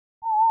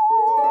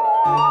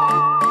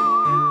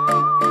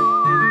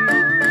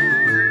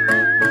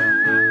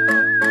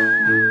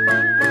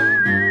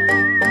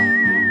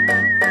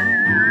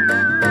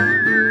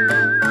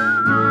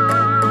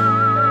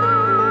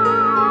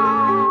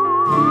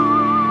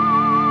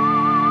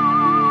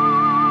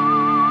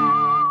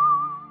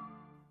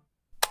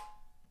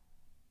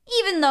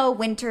Even though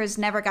winters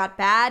never got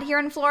bad here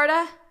in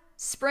Florida,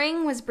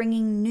 spring was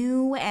bringing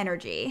new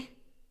energy.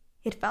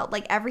 It felt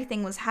like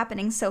everything was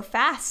happening so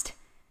fast.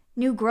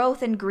 New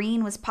growth and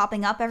green was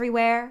popping up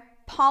everywhere.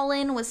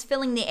 Pollen was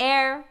filling the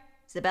air.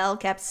 Isabel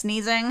kept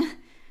sneezing.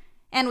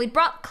 And we'd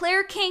brought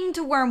Clare King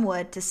to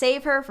Wormwood to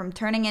save her from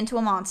turning into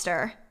a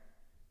monster.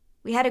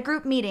 We had a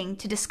group meeting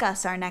to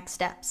discuss our next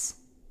steps.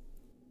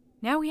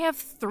 Now we have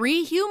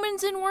 3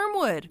 humans in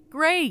Wormwood.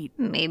 Great.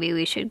 Maybe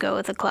we should go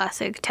with a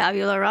classic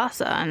tabula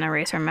rasa and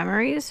erase our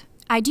memories.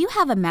 I do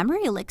have a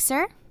memory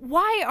elixir.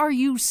 Why are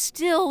you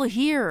still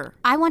here?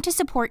 I want to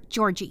support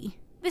Georgie.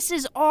 This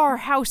is our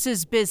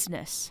house's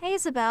business. Hey,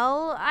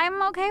 Isabel,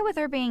 I'm okay with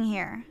her being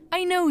here.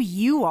 I know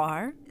you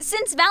are.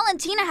 Since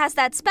Valentina has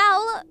that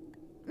spell,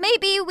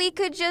 maybe we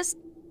could just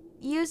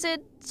use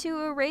it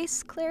to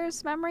erase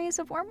Claire's memories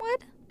of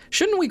Wormwood?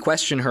 Shouldn't we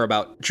question her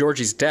about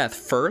Georgie's death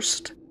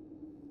first?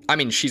 I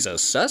mean, she's a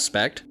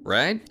suspect,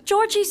 right?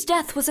 Georgie's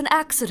death was an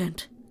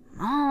accident.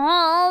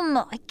 Mom,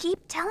 I keep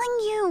telling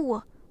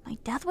you. My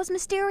death was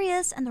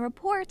mysterious and the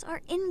reports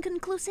are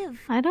inconclusive.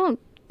 I don't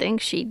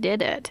think she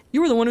did it. You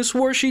were the one who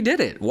swore she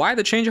did it. Why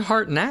the change of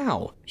heart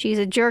now? She's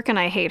a jerk and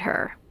I hate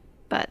her.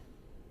 But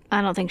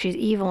I don't think she's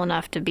evil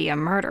enough to be a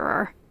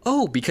murderer.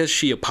 Oh, because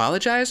she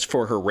apologized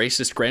for her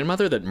racist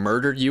grandmother that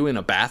murdered you in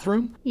a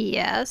bathroom?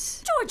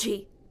 Yes.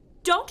 Georgie,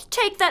 don't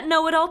take that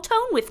know-it-all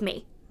tone with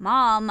me.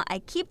 Mom, I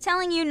keep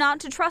telling you not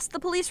to trust the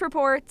police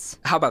reports.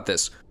 How about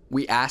this?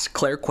 We ask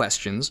Claire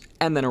questions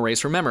and then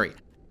erase her memory.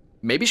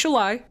 Maybe she'll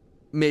lie,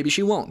 maybe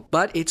she won't,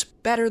 but it's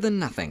better than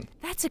nothing.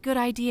 That's a good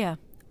idea.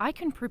 I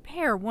can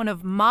prepare one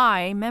of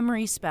my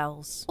memory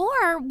spells.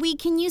 Or we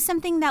can use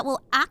something that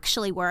will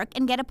actually work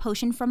and get a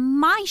potion from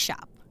my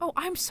shop. Oh,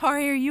 I'm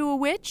sorry, are you a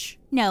witch?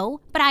 No,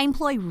 but I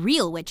employ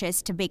real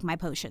witches to make my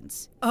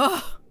potions.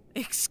 Ugh,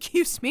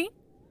 excuse me?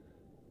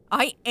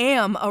 I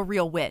am a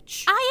real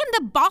witch. I am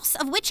the boss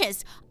of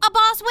witches, a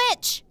boss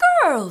witch.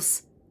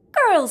 Girls,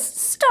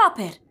 stop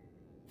it.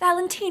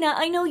 Valentina,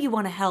 I know you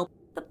want to help,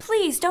 but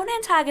please don't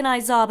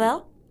antagonize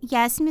Zabel.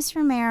 Yes, Miss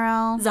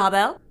Romero.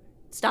 Zabel,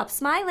 stop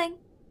smiling.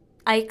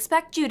 I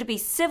expect you to be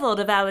civil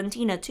to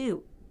Valentina,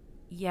 too.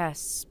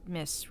 Yes,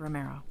 Miss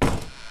Romero.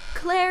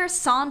 Claire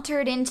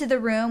sauntered into the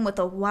room with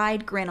a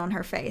wide grin on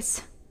her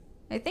face.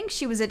 I think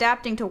she was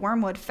adapting to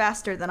Wormwood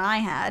faster than I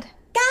had.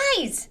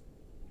 Guys!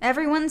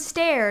 Everyone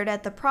stared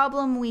at the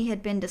problem we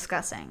had been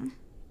discussing.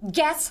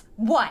 Guess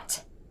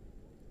what?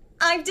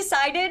 I've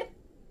decided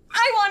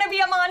I want to be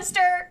a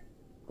monster.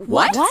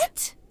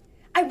 What?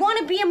 I want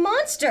to be a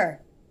monster.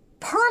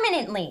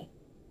 Permanently.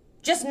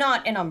 Just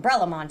not an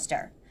umbrella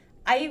monster.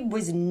 I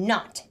was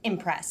not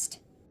impressed.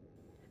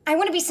 I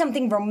want to be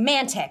something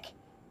romantic.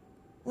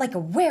 Like a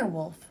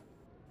werewolf.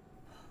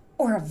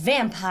 Or a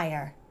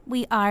vampire.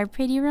 We are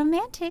pretty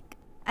romantic.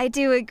 I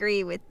do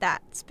agree with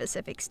that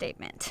specific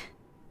statement.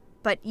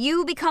 But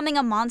you becoming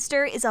a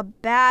monster is a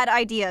bad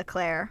idea,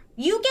 Claire.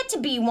 You get to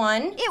be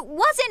one. It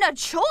wasn't a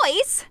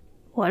choice!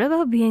 What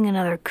about being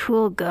another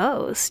cool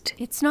ghost?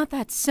 It's not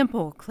that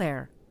simple,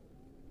 Claire.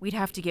 We'd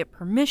have to get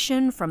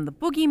permission from the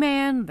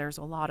boogeyman. There's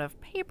a lot of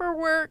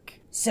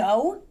paperwork.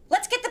 So,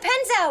 let's get the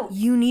pens out.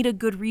 You need a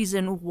good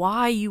reason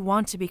why you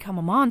want to become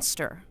a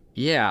monster.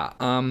 Yeah,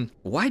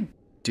 why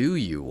do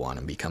you want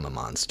to become a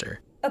monster?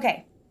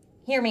 Okay,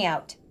 hear me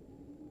out.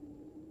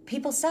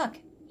 People suck,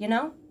 you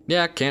know?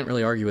 Yeah, can't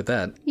really argue with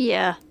that.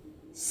 Yeah.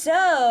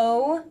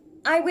 So,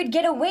 I would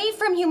get away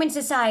from human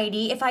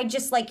society if I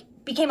just,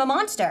 became a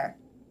monster.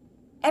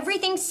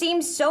 Everything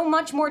seems so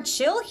much more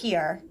chill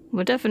here.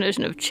 What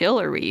definition of chill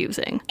are we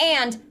using?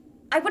 And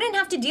I wouldn't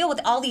have to deal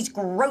with all these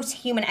gross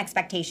human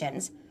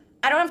expectations.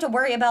 I don't have to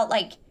worry about,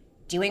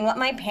 doing what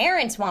my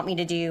parents want me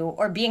to do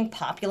or being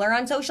popular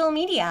on social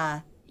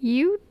media.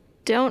 You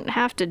don't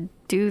have to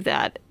do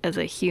that as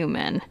a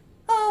human.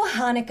 Oh,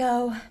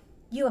 Hanako,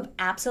 you have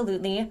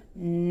absolutely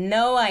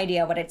no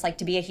idea what it's like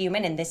to be a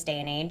human in this day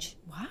and age.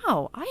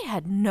 Wow, I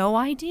had no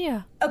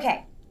idea.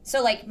 Okay,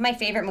 so my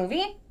favorite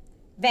movie?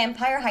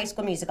 Vampire High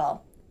School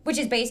Musical, which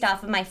is based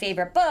off of my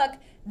favorite book,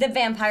 The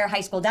Vampire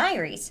High School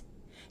Diaries.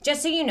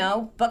 Just so you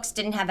know, books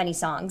didn't have any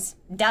songs.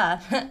 Duh,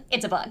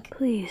 it's a book.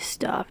 Please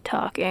stop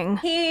talking.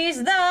 He's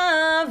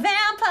the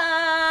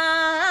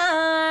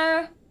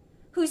vampire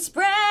who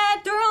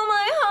spread through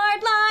my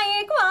heart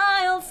like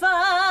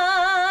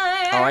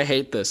wildfire. Oh, I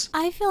hate this.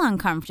 I feel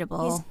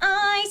uncomfortable. His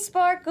eyes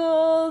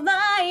sparkle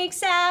like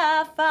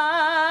sapphires.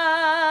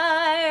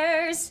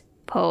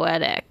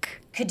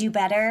 Poetic. Could do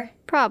better.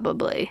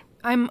 Probably.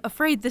 I'm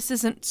afraid this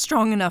isn't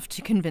strong enough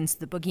to convince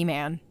the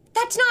boogeyman.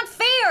 That's not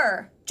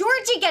fair!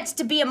 Georgie gets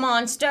to be a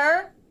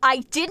monster.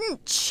 I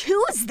didn't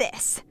choose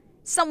this.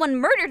 Someone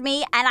murdered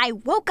me and I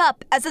woke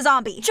up as a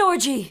zombie.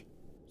 Georgie,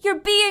 you're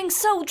being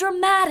so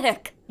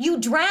dramatic. You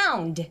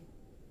drowned.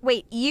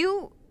 Wait,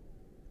 you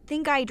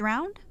think I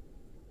drowned?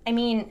 I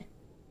mean,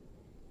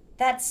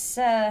 that's,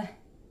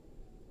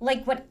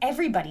 what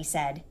everybody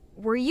said.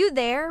 Were you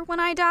there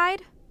when I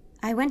died?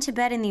 I went to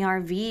bed in the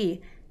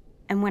RV,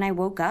 and when I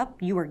woke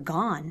up, you were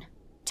gone.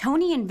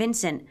 Tony and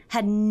Vincent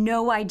had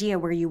no idea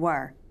where you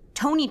were.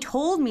 Tony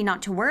told me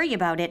not to worry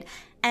about it,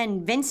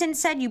 And Vincent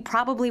said you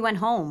probably went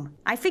home.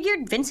 I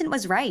figured Vincent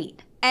was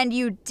right. And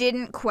you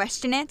didn't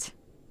question it?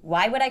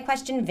 Why would I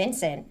question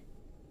Vincent?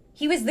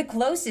 He was the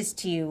closest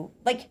to you,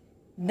 like,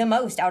 the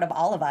most out of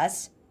all of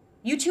us.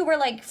 You two were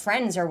like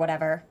friends or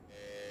whatever.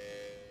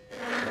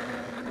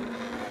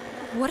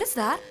 What is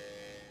that?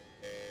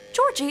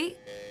 Georgie,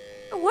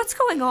 what's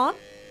going on?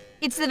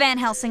 It's the Van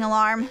Helsing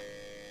alarm.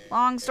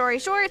 Long story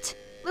short,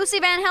 Lucy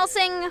Van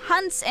Helsing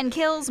hunts and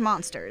kills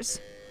monsters.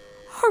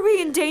 Are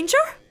we in danger?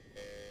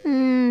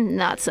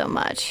 Not so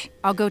much.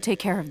 I'll go take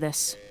care of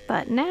this.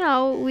 But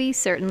now we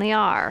certainly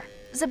are.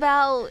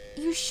 Isabel,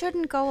 you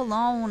shouldn't go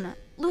alone.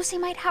 Lucy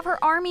might have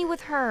her army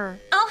with her.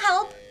 I'll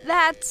help.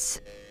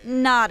 That's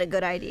not a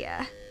good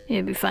idea.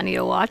 It'd be funny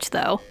to watch,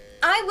 though.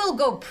 I will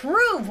go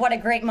prove what a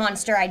great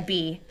monster I'd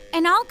be.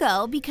 And I'll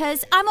go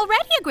because I'm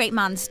already a great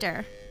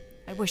monster.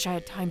 I wish I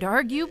had time to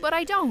argue, but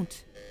I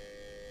don't.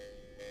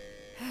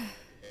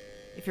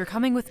 If you're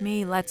coming with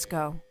me, let's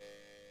go.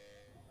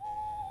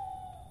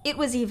 It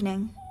was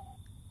evening.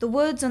 The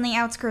woods on the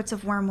outskirts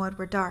of Wormwood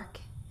were dark,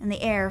 and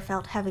the air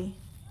felt heavy.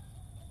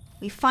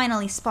 We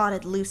finally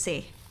spotted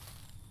Lucy.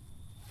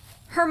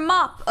 Her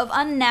mop of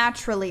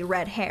unnaturally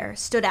red hair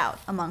stood out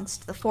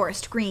amongst the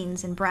forest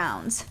greens and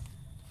browns.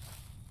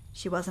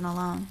 She wasn't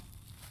alone.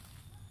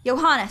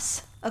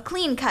 Johannes, a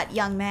clean-cut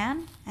young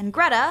man, and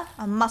Greta,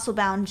 a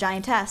muscle-bound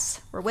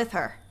giantess, were with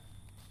her.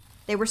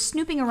 They were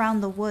snooping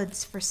around the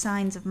woods for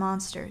signs of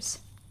monsters.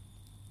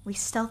 We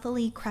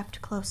stealthily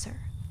crept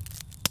closer.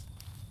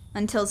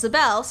 Until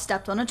Isabel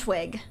stepped on a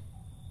twig.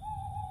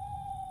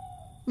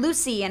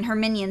 Lucy and her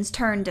minions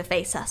turned to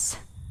face us.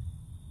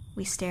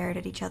 We stared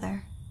at each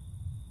other.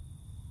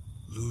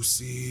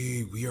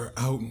 Lucy, we are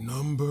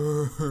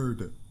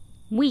outnumbered.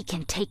 We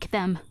can take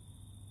them.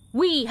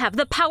 We have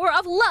the power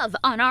of love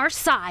on our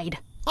side.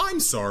 I'm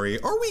sorry,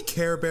 are we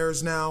Care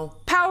Bears now?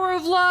 Power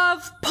of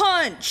love,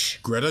 punch!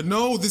 Greta,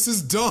 no, this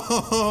is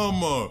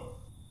dumb!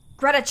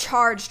 Greta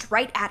charged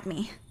right at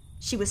me.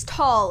 She was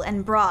tall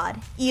and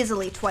broad,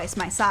 easily twice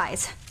my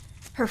size.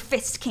 Her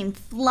fist came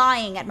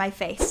flying at my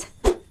face.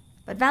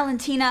 But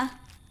Valentina,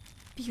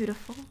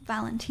 beautiful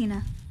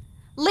Valentina,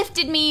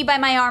 lifted me by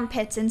my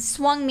armpits and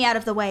swung me out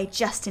of the way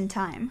just in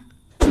time.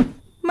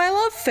 My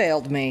love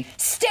failed me.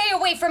 Stay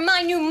away from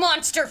my new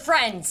monster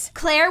friends!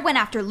 Claire went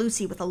after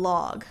Lucy with a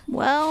log.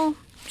 Well,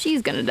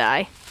 she's gonna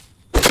die.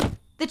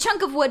 The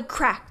chunk of wood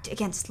cracked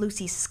against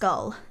Lucy's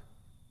skull.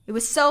 It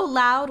was so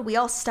loud we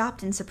all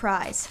stopped in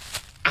surprise.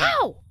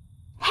 Ow!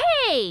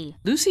 Hey!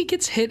 Lucy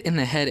gets hit in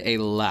the head a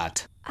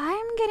lot.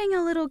 I'm getting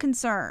a little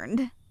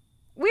concerned.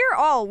 We're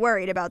all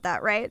worried about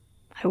that, right?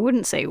 I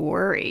wouldn't say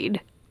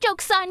worried.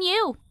 Joke's on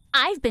you.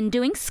 I've been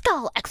doing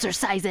skull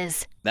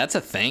exercises. That's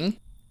a thing?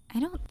 I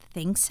don't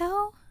think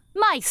so.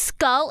 My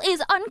skull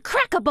is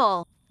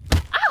uncrackable.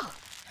 Ow!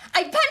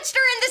 I punched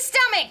her in the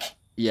stomach!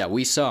 Yeah,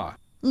 we saw.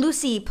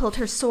 Lucy pulled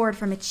her sword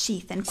from its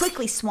sheath and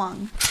quickly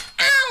swung.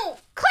 Ow!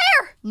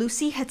 Claire!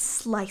 Lucy had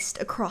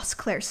sliced across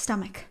Claire's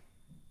stomach.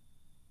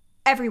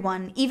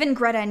 Everyone, even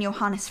Greta and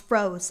Johannes,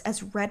 froze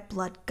as red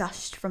blood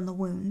gushed from the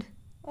wound.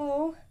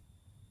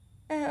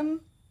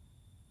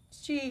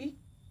 G.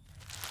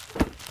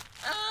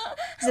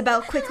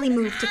 Isabel quickly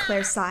moved to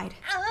Claire's side.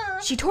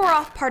 She tore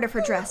off part of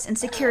her dress and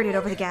secured it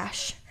over the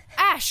gash.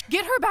 Ash,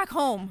 get her back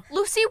home.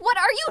 Lucy, what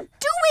are you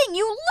doing,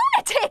 you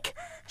lunatic?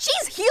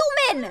 She's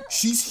human!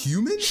 She's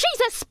human?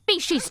 She's a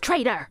species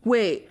traitor.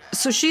 Wait,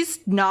 so she's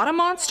not a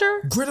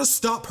monster? Greta,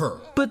 stop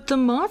her! But the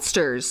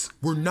monsters.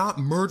 We're not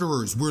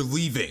murderers, we're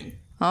leaving.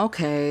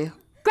 Okay.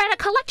 Greta,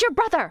 collect your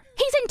brother.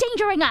 He's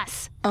endangering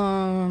us.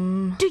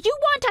 Do you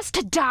want us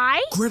to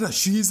die? Greta,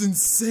 she's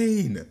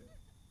insane!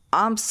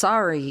 I'm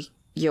sorry,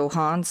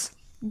 Johannes.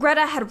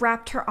 Greta had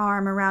wrapped her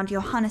arm around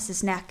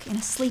Johannes's neck in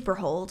a sleeper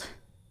hold.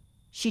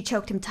 She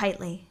choked him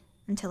tightly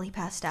until he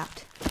passed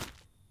out.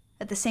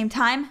 At the same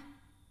time,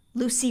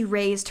 Lucy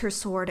raised her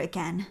sword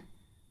again.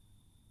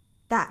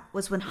 That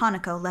was when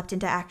Hanako leapt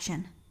into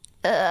action.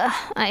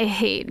 I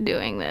hate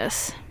doing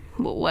this.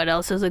 But what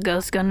else is a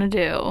ghost gonna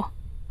do?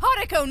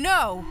 Hanako,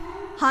 no!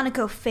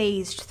 Hanako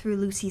phased through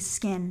Lucy's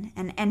skin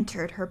and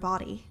entered her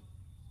body.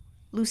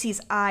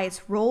 Lucy's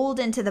eyes rolled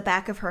into the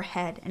back of her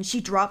head and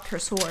she dropped her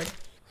sword.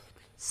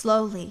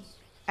 Slowly,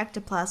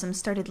 ectoplasm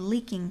started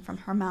leaking from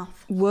her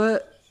mouth.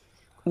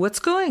 What's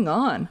going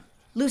on?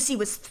 Lucy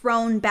was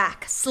thrown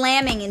back,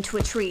 slamming into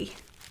a tree.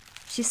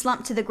 She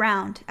slumped to the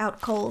ground,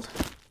 out cold.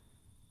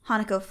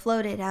 Hanako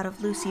floated out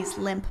of Lucy's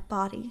limp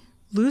body.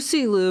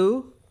 Lucy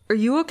Lou, are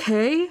you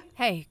okay?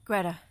 Hey,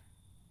 Greta.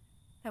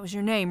 That was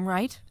your name,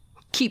 right?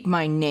 Keep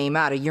my name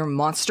out of your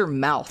monster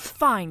mouth.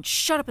 Fine,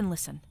 shut up and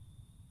listen.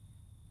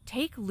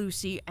 Take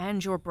Lucy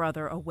and your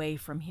brother away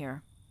from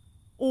here.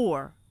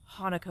 Or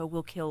Hanako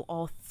will kill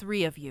all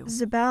three of you.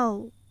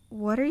 Isabel,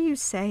 what are you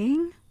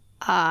saying?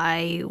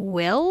 I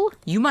will?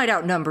 You might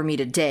outnumber me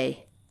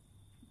today,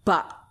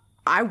 but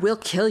I will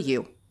kill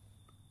you.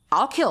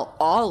 I'll kill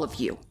all of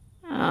you.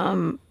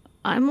 I'm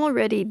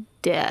already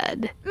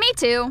dead. Me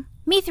too.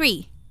 Me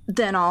 3.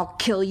 Then I'll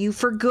kill you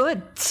for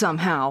good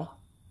somehow.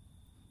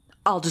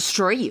 I'll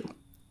destroy you.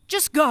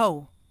 Just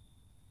go.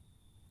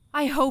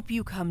 I hope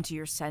you come to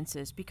your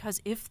senses, because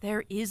if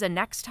there is a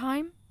next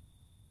time,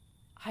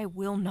 I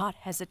will not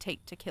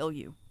hesitate to kill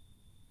you.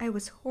 I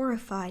was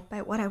horrified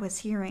by what I was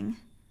hearing.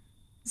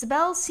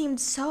 Isabel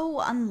seemed so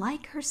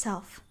unlike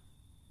herself.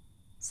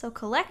 So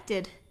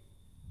collected.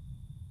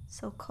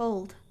 So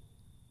cold.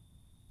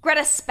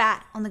 Greta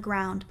spat on the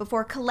ground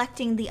before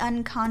collecting the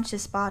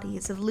unconscious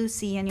bodies of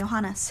Lucy and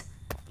Johannes,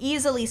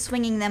 easily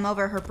swinging them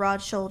over her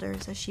broad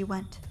shoulders as she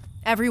went.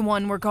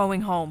 Everyone, we're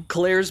going home.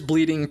 Claire's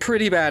bleeding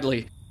pretty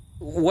badly.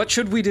 What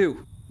should we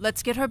do?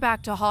 Let's get her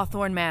back to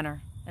Hawthorne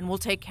Manor, and we'll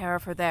take care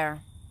of her there.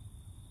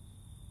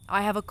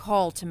 I have a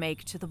call to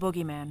make to the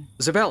boogeyman.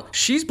 Isabel,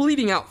 she's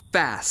bleeding out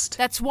fast.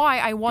 That's why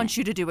I want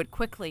you to do it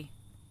quickly.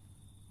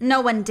 No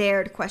one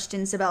dared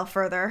question Isabel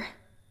further.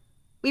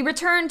 We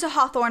returned to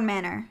Hawthorne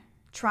Manor,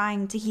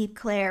 trying to keep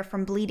Claire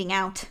from bleeding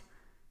out.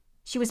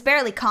 She was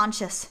barely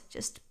conscious,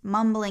 just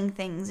mumbling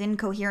things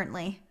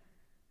incoherently.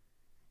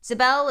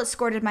 Isabel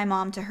escorted my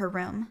mom to her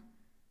room.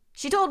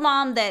 She told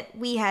Mom that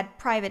we had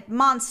private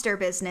monster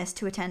business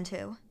to attend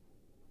to.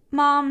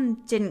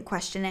 Mom didn't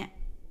question it.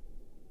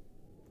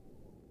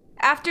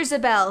 After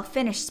Isabel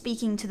finished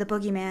speaking to the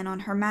boogeyman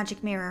on her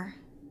magic mirror,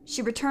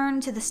 she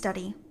returned to the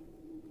study.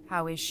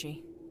 How is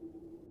she?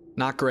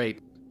 Not great.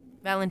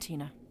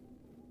 Valentina,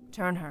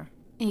 turn her.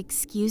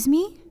 Excuse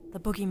me? The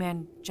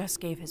boogeyman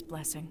just gave his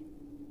blessing.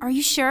 Are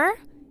you sure?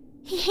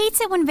 He hates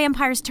it when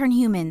vampires turn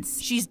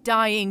humans. She's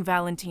dying,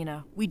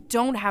 Valentina. We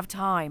don't have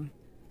time.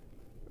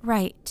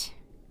 Right.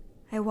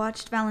 I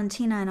watched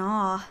Valentina in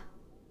awe.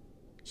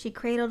 She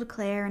cradled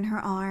Claire in her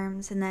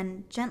arms and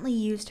then gently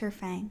used her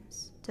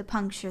fangs to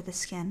puncture the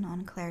skin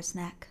on Claire's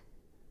neck.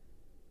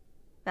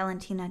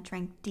 Valentina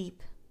drank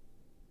deep.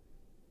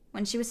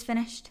 When she was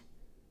finished,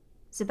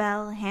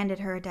 Isabel handed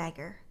her a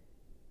dagger.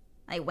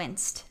 I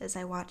winced as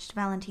I watched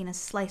Valentina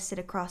slice it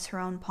across her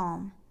own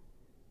palm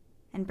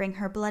and bring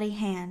her bloody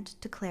hand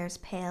to Claire's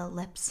pale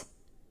lips.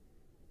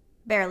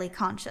 Barely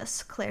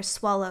conscious, Claire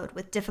swallowed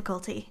with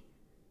difficulty,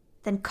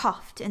 then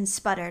coughed and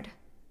sputtered.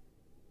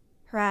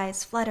 Her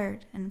eyes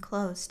fluttered and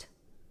closed.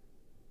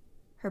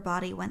 Her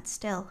body went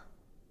still.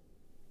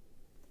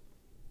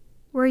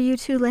 Were you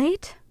too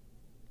late?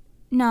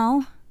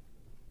 No.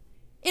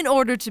 In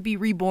order to be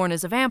reborn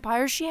as a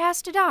vampire, she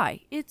has to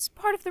die. It's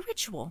part of the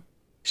ritual.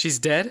 She's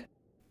dead?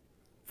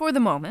 For the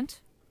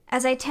moment.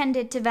 As I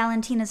tended to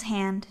Valentina's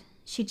hand,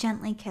 she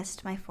gently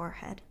kissed my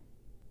forehead.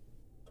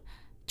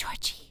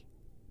 Georgie,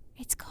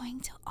 it's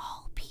going to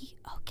all be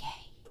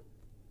okay.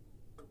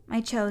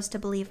 I chose to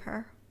believe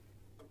her.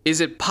 Is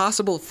it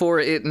possible for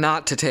it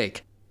not to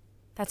take?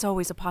 That's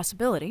always a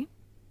possibility.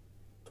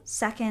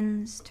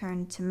 Seconds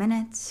turned to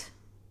minutes,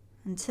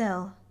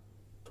 until...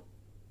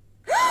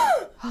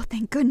 Oh,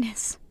 thank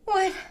goodness.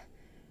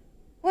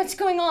 What's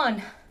going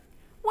on?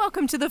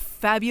 Welcome to the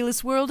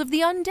fabulous world of the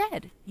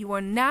undead. You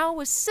are now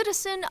a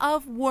citizen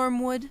of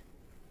Wormwood.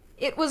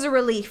 It was a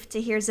relief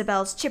to hear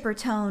Zabel's chipper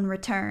tone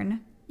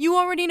return. You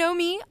already know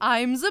me.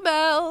 I'm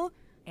Zabel.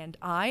 And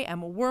I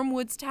am a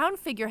Wormwood's town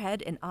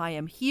figurehead, and I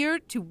am here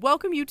to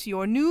welcome you to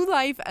your new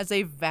life as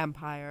a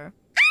vampire.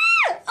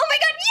 Ah! Oh my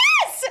god,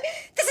 yes!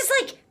 This is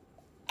like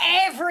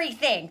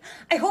everything.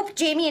 I hope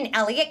Jamie and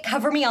Elliot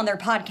cover me on their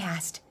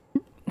podcast.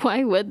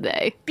 Why would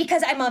they?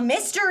 Because I'm a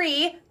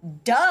mystery.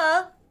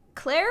 Duh.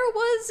 Claire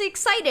was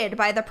excited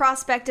by the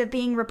prospect of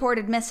being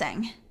reported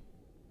missing.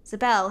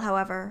 Zabel,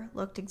 however,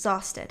 looked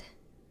exhausted.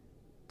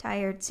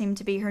 Tired seemed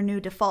to be her new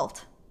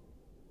default.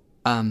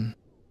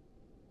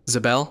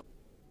 Zabel?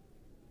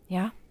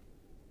 Yeah?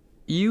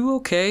 You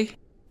okay?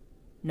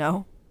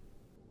 No.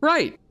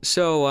 Right.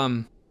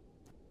 So,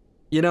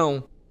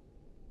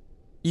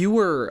 you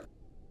were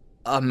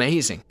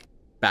amazing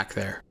back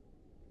there.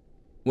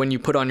 When you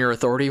put on your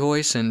authority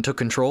voice and took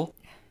control?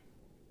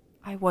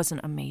 I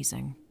wasn't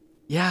amazing.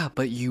 Yeah,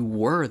 but you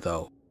were,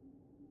 though.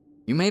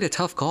 You made a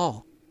tough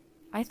call.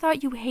 I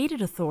thought you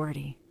hated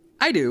authority.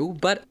 I do,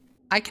 but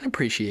I can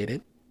appreciate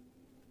it.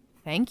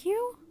 Thank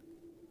you?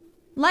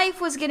 Life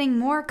was getting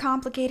more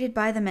complicated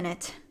by the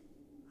minute.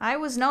 I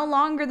was no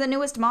longer the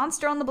newest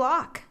monster on the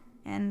block,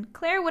 and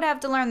Claire would have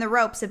to learn the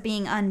ropes of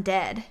being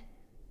undead.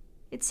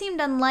 It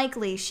seemed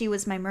unlikely she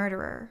was my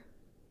murderer,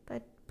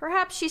 but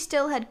perhaps she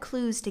still had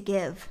clues to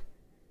give.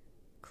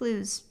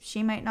 Clues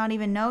she might not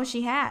even know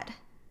she had.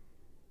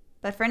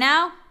 But for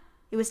now,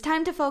 it was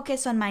time to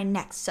focus on my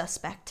next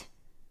suspect,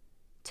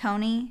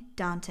 Tony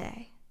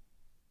Dante.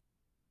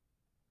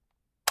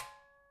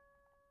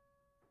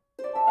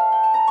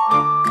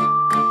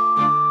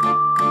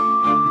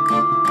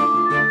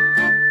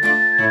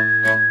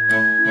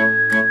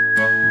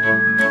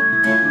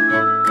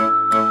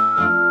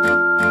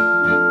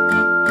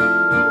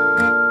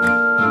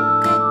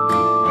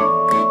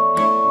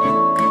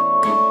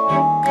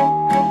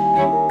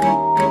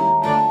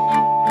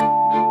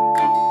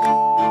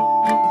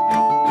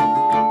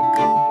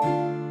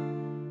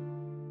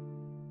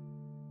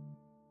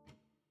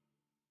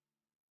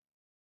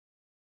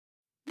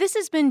 This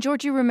has been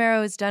Georgie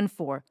Romero is Done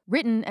For,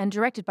 written and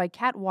directed by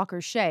Kat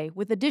Walker-Shea,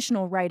 with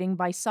additional writing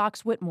by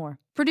Sox Whitmore.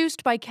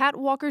 Produced by Kat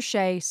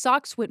Walker-Shea,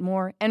 Sox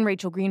Whitmore, and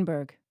Rachel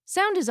Greenberg.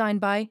 Sound design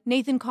by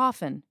Nathan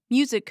Coffin.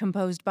 Music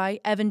composed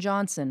by Evan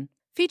Johnson.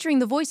 Featuring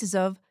the voices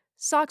of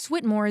Sox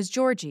Whitmore as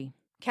Georgie,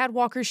 Kat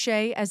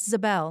Walker-Shea as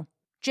Zabel,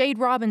 Jade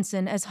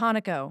Robinson as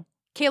Hanako,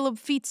 Caleb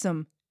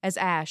Feetsum as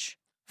Ash,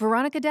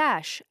 Veronica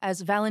Dash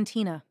as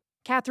Valentina,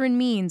 Catherine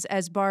Means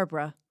as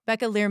Barbara,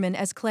 Becca Learman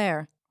as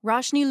Claire,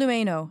 Roshni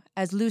Lueno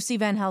as Lucy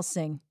Van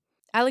Helsing,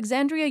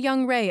 Alexandria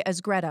Young-Ray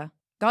as Greta,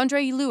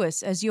 Gondre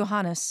Lewis as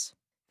Johannes.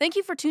 Thank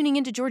you for tuning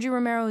in to Georgie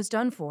Romero is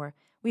Done For.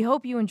 We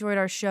hope you enjoyed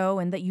our show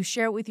and that you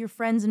share it with your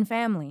friends and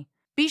family.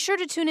 Be sure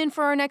to tune in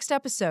for our next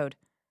episode.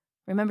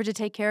 Remember to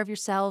take care of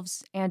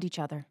yourselves and each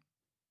other.